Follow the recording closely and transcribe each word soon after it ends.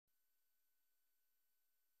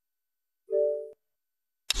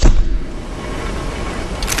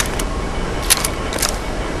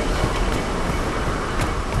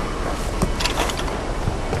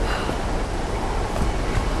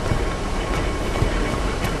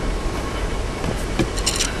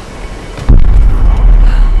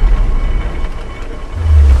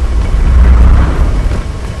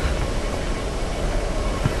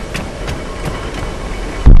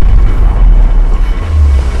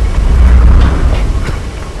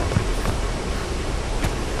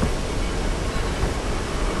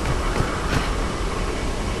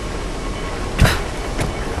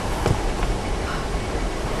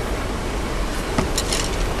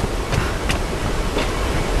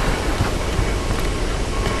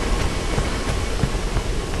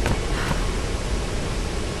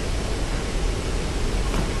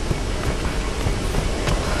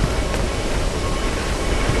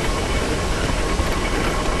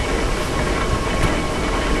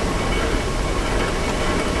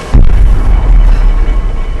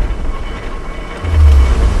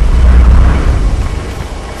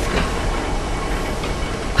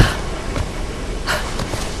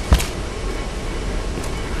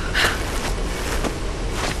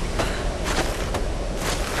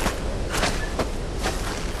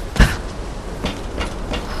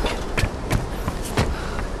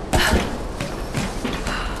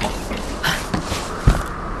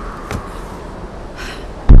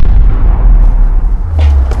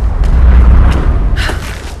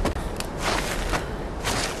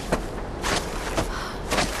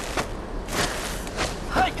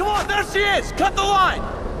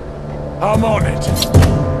I'm on it.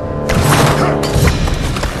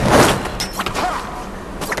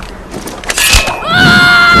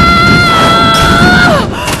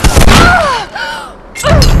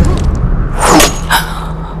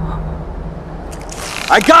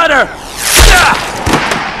 I got her!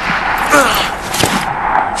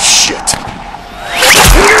 Shit.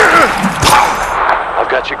 I've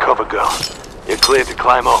got you covered, girl. You're cleared to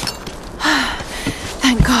climb up.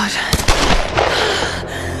 Thank God.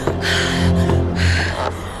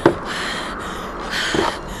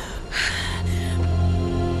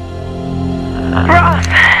 Ross!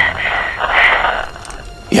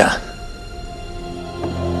 Yeah.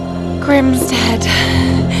 Grim's dead.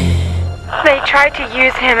 They tried to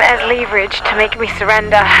use him as leverage to make me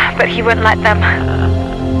surrender, but he wouldn't let them.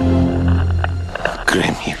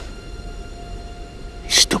 Grim, you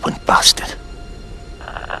stubborn bastard.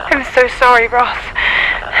 I'm so sorry, Ross.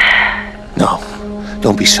 No,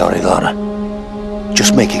 don't be sorry, Lara.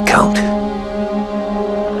 Just make it count.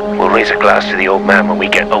 We'll raise a glass to the old man when we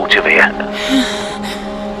get out of here.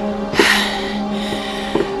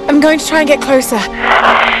 I'm going to try and get closer.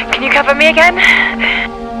 Can you cover me again?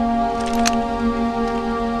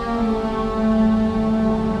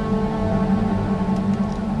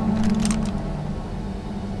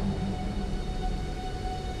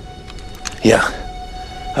 Yeah.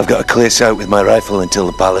 I've got a clear sight with my rifle until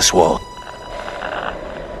the palace wall.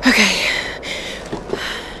 Okay.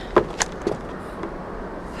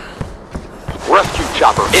 Rescue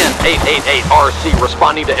chopper N2yhMrpFR-g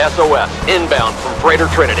responding to SOS, inbound from Freighter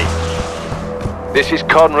Trinity. This is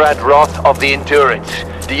Conrad Roth of the Endurance.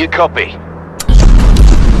 Do you copy?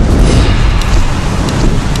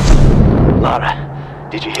 Lara,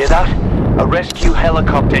 did you hear that? A rescue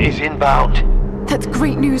helicopter is inbound. That's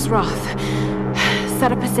great news, Roth.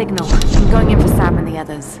 Set up a signal. I'm going in for Sam and the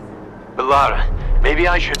others. But Lara, maybe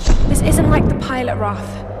I should... This isn't like the pilot,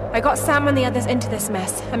 Roth. I got Sam and the others into this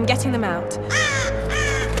mess. I'm getting them out.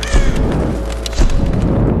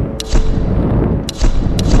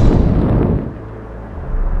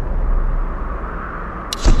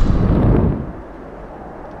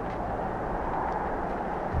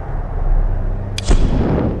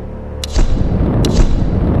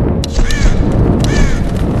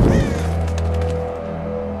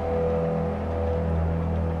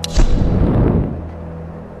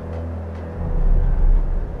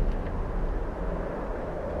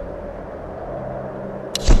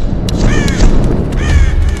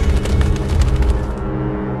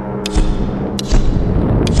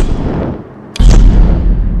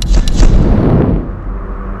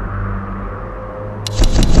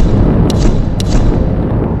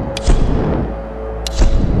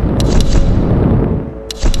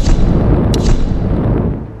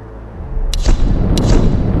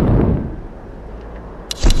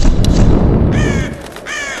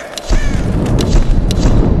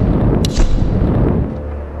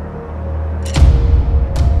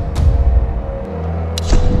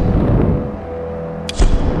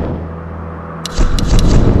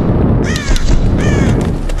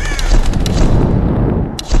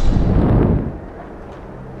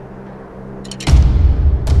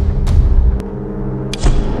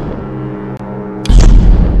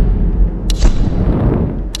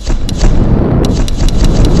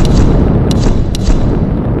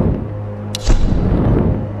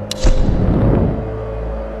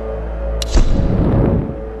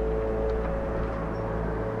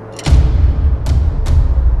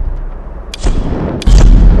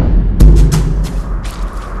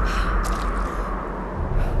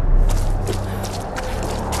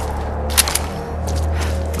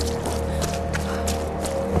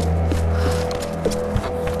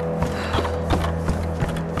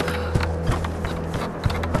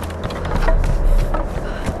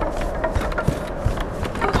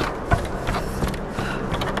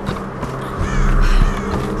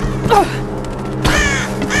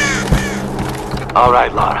 All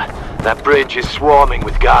right, Lara. That bridge is swarming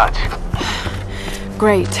with guards.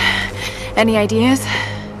 Great. Any ideas?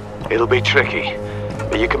 It'll be tricky,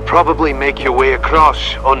 but you can probably make your way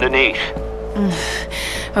across underneath.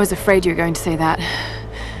 I was afraid you were going to say that.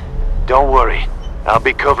 Don't worry. I'll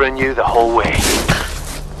be covering you the whole way.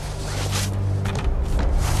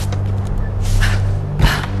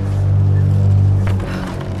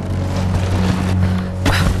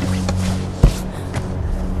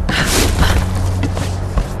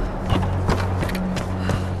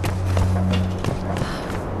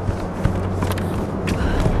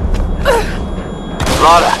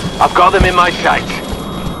 Lara, I've got them in my sights.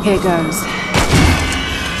 Here goes.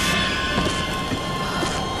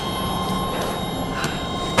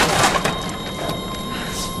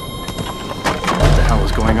 hell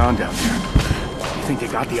is going on down there? You think they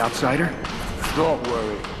got the outsider? Don't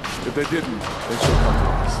worry. If they didn't, they should come to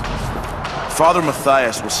us. Father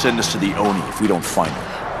Matthias will send us to the Oni if we don't find him.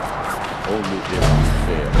 Only if we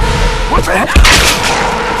fail. What the heck?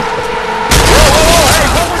 Whoa, hey,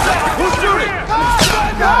 what was that? Who's shooting?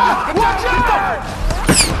 Watch out!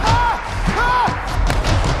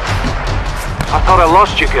 I thought I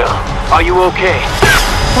lost you, girl. Are you okay?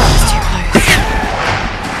 That was too close.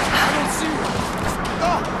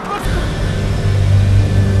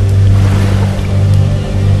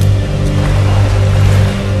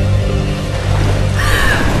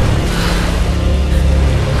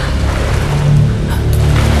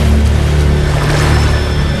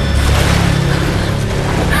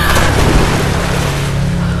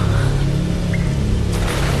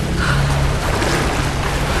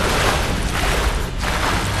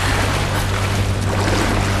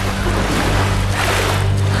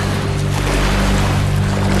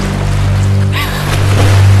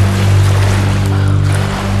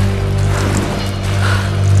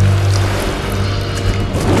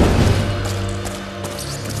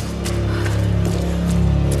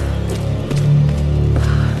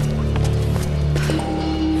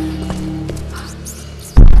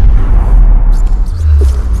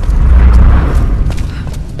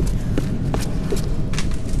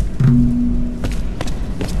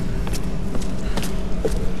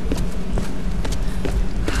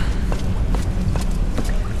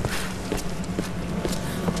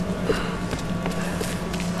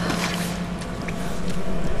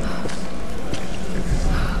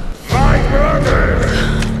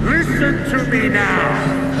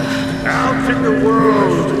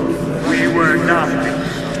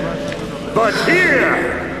 But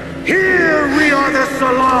here we are the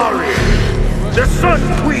Solari, the Sun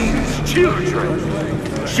Queen's children.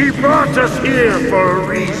 She brought us here for a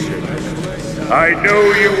reason. I know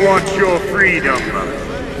you want your freedom.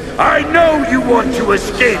 I know you want to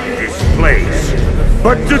escape this place.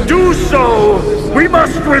 But to do so, we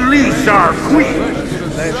must release our queen.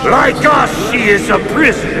 Like us, she is a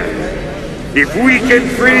prisoner. If we can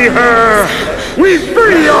free her, we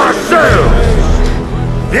free ourselves.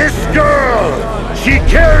 This girl, she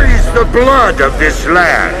carries the blood of this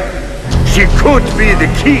land. She could be the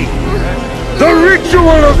key. The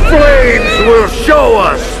ritual of flames will show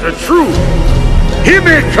us the truth.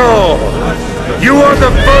 Himiko, you are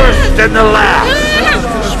the first and the last.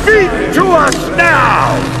 Speak to us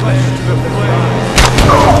now.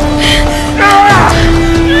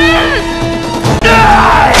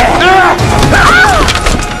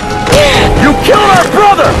 You killed our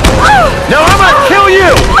brother! Now I'm gonna kill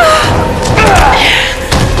you!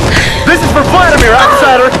 This is for Vladimir,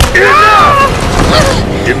 outsider! Enough!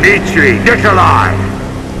 Dmitri, Nikolai,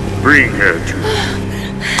 bring her to me.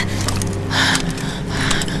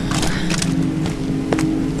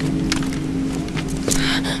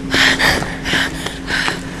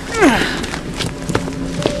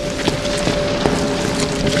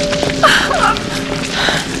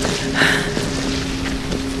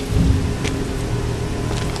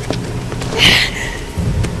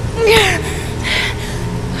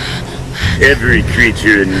 Every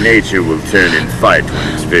creature in nature will turn and fight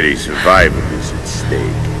when its very survival is at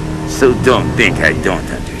stake. So don't think I don't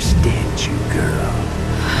understand you, girl.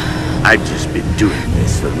 I've just been doing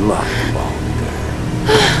this a lot longer.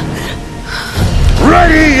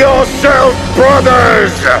 Ready yourself,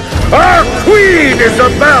 brothers! Our queen is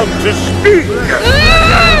about to speak!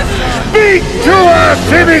 Speak to us,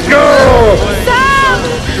 Himiko! Sam!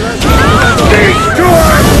 Speak to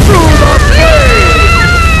us through the flame!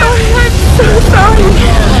 So sorry.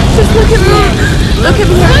 Just look at me. Look at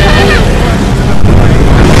me, okay?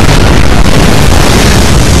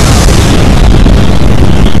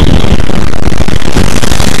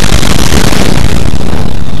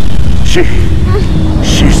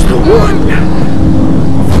 She's the one.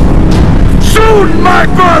 Soon, my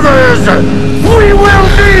brothers, we will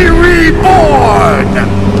be reborn.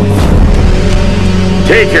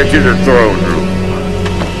 Take her to the throne room.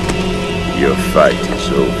 Your fight is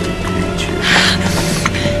over.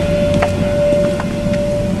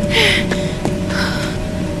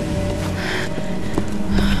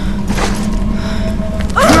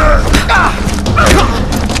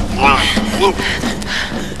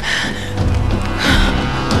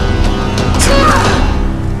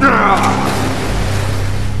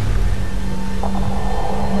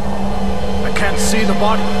 I can't see the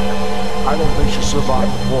body. I don't think she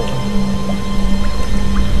survived the war.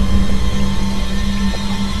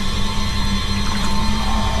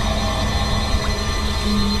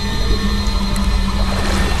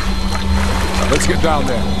 Let's get down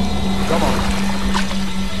there. Come on.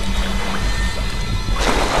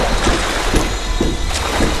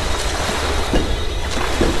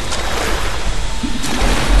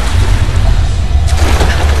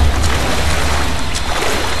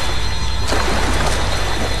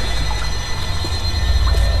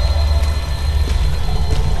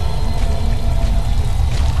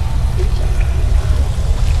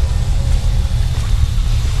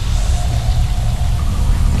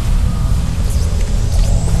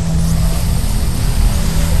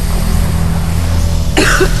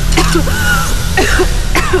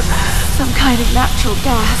 Some kind of natural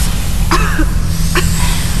gas.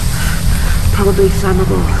 Probably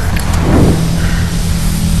flammable.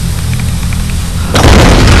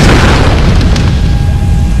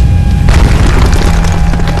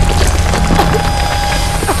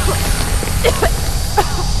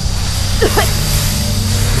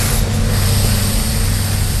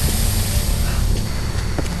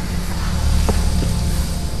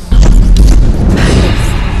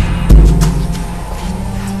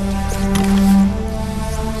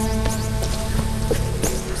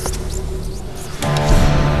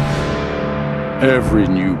 Every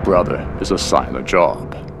new brother is assigned a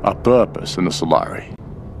job, a purpose in the Solari.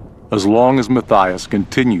 As long as Matthias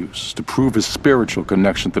continues to prove his spiritual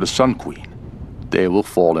connection to the Sun Queen, they will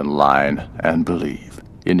fall in line and believe.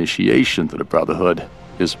 Initiation to the Brotherhood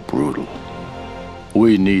is brutal.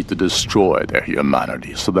 We need to destroy their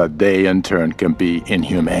humanity so that they in turn can be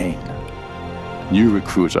inhumane. New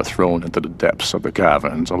recruits are thrown into the depths of the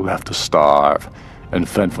caverns and left to starve and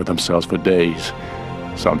fend for themselves for days,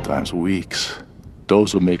 sometimes weeks.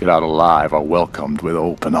 Those who make it out alive are welcomed with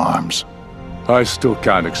open arms. I still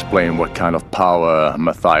can't explain what kind of power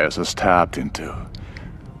Matthias has tapped into,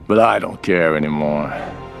 but I don't care anymore.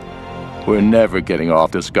 We're never getting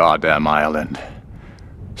off this goddamn island.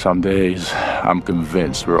 Some days, I'm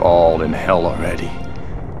convinced we're all in hell already.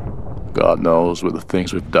 God knows with the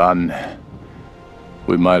things we've done,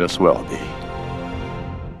 we might as well be.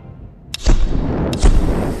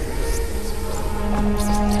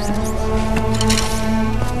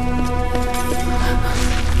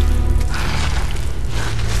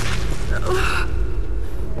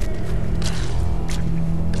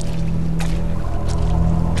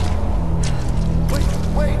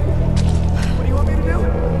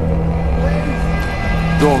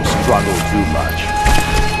 Don't struggle too much.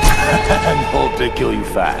 And hope they kill you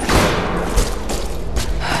fast.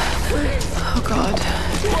 Oh God.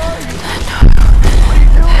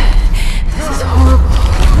 No. This is horrible.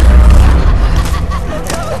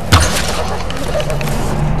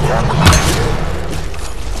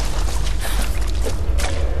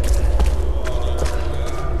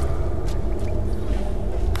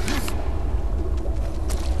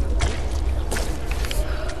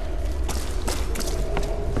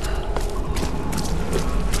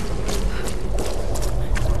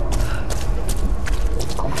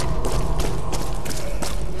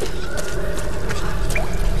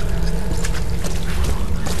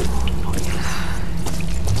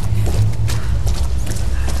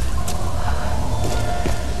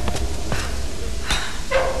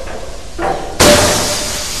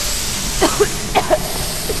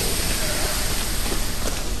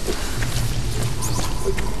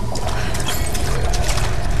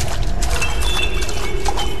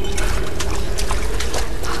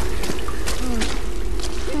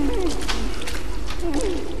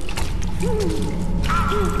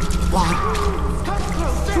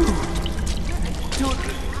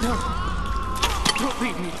 Don't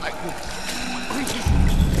leave me. Please.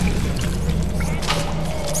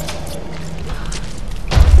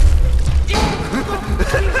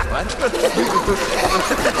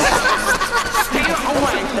 Stay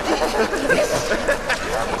away.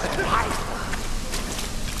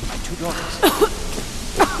 My two daughters.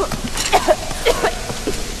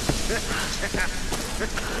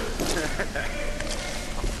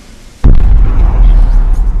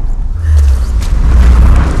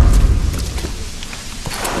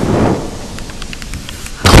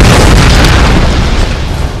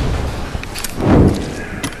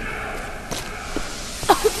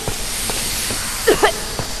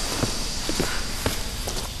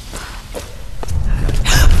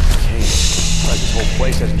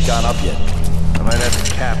 Place hasn't gone up yet. I might have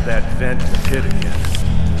to cap that vent in the pit again.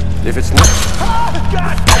 If it's not...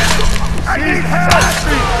 God! I need help!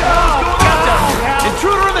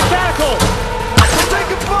 Intruder in the catacomb! We're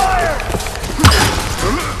taking fire!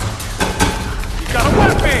 You got a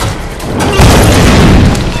weapon!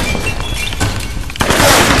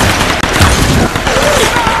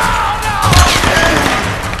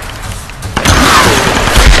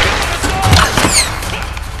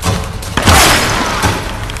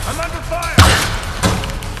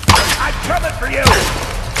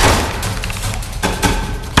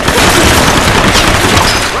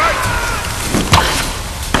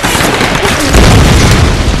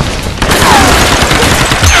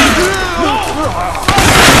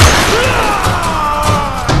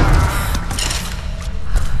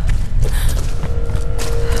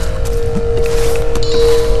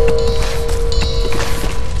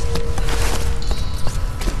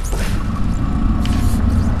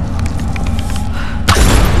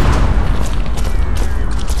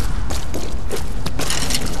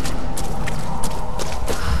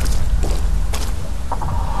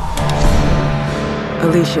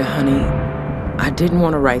 Alicia, honey, I didn't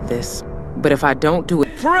want to write this, but if I don't do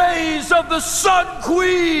it... Praise of the Sun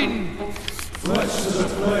Queen! Flesh to the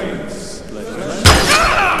flames.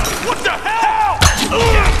 What the hell?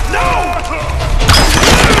 No!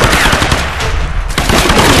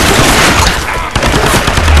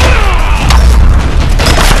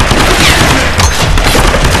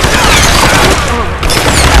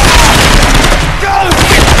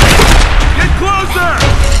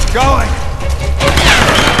 Going!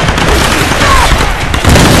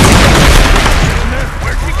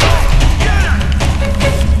 Where'd she go? Get her!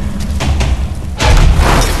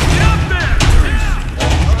 Get up there!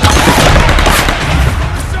 I lost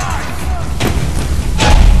her!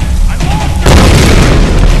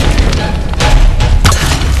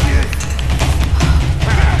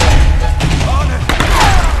 On it!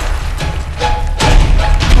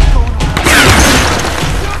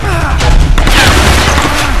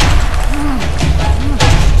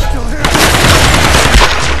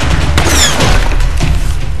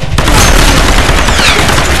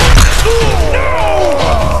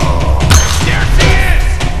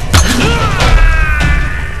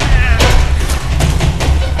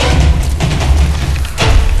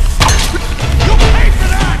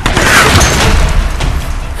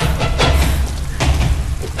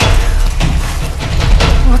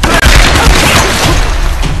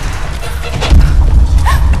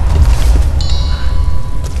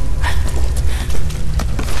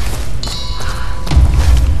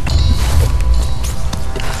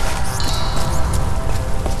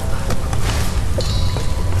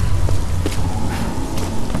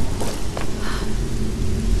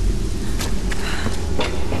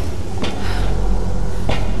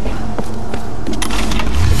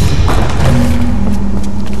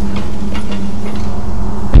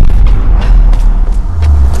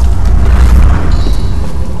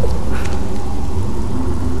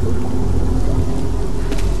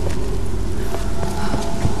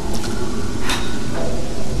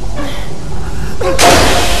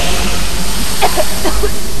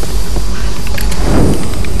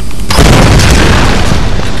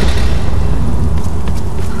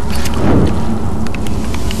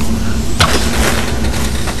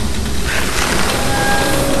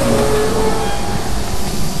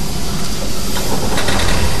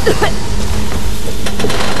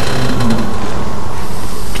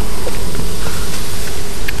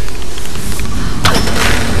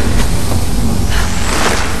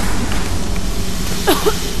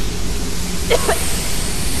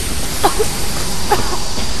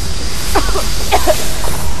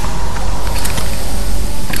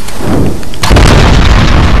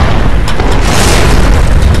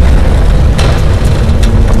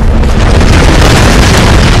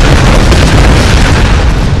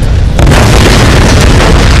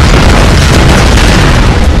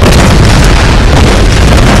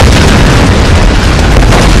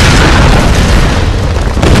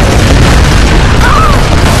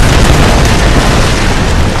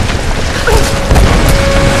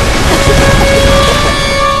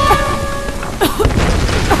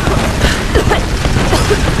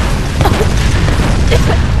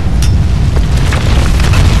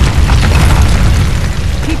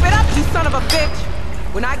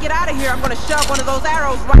 When I get out of here, I'm gonna shove one of those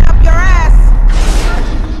arrows right up your ass!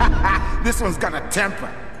 This one's got a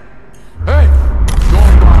temper. Hey!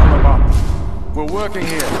 Don't rile them up. We're working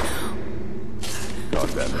here. God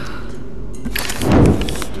damn it.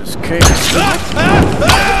 Just chaos.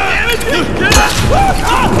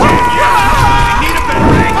 Need a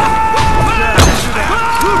better angle.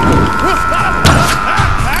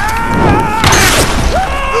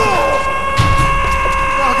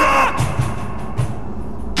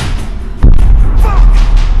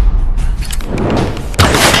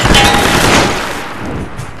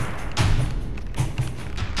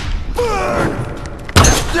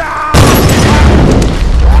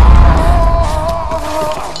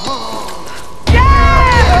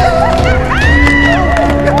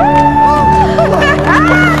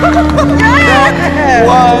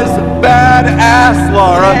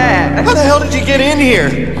 Laura. Yeah. How the hell did you get in here?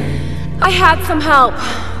 I had some help.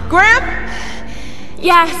 Gramp?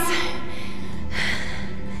 Yes.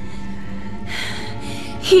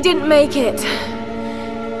 He didn't make it.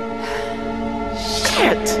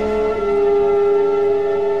 Shit.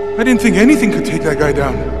 I didn't think anything could take that guy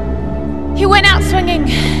down. He went out swinging.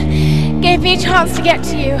 Gave me a chance to get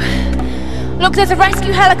to you. Look, there's a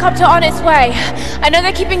rescue helicopter on its way. I know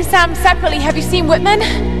they're keeping Sam separately. Have you seen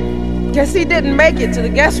Whitman? Guess he didn't make it to the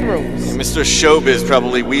guest rooms. Yeah, Mr. Showbiz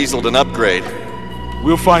probably weaseled an upgrade.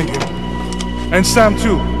 We'll find him. And Sam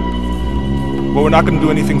too. But we're not gonna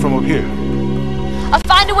do anything from up here. I'll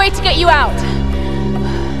find way to get you out.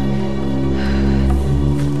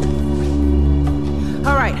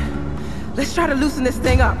 All right, let's try to loosen this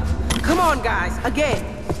thing up. Come on, guys, again.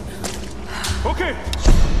 Okay,